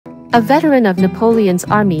A veteran of Napoleon's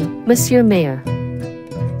army, Monsieur Mayer.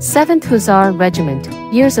 7th Hussar Regiment,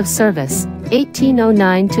 years of service,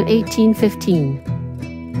 1809 to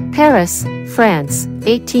 1815. Paris, France,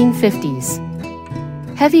 1850s.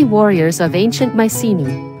 Heavy warriors of ancient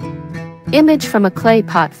Mycenae. Image from a clay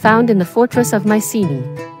pot found in the fortress of Mycenae.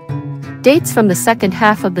 Dates from the second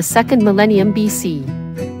half of the second millennium BC.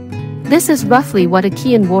 This is roughly what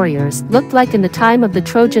Achaean warriors looked like in the time of the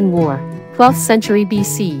Trojan War, 12th century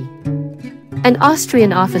BC. An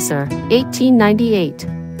Austrian officer, 1898.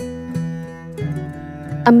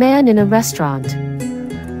 A man in a restaurant.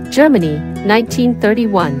 Germany,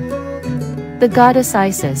 1931. The goddess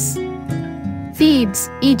Isis. Thebes,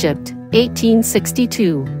 Egypt,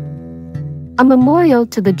 1862. A memorial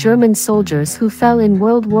to the German soldiers who fell in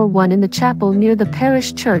World War I in the chapel near the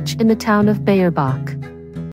parish church in the town of Bayerbach.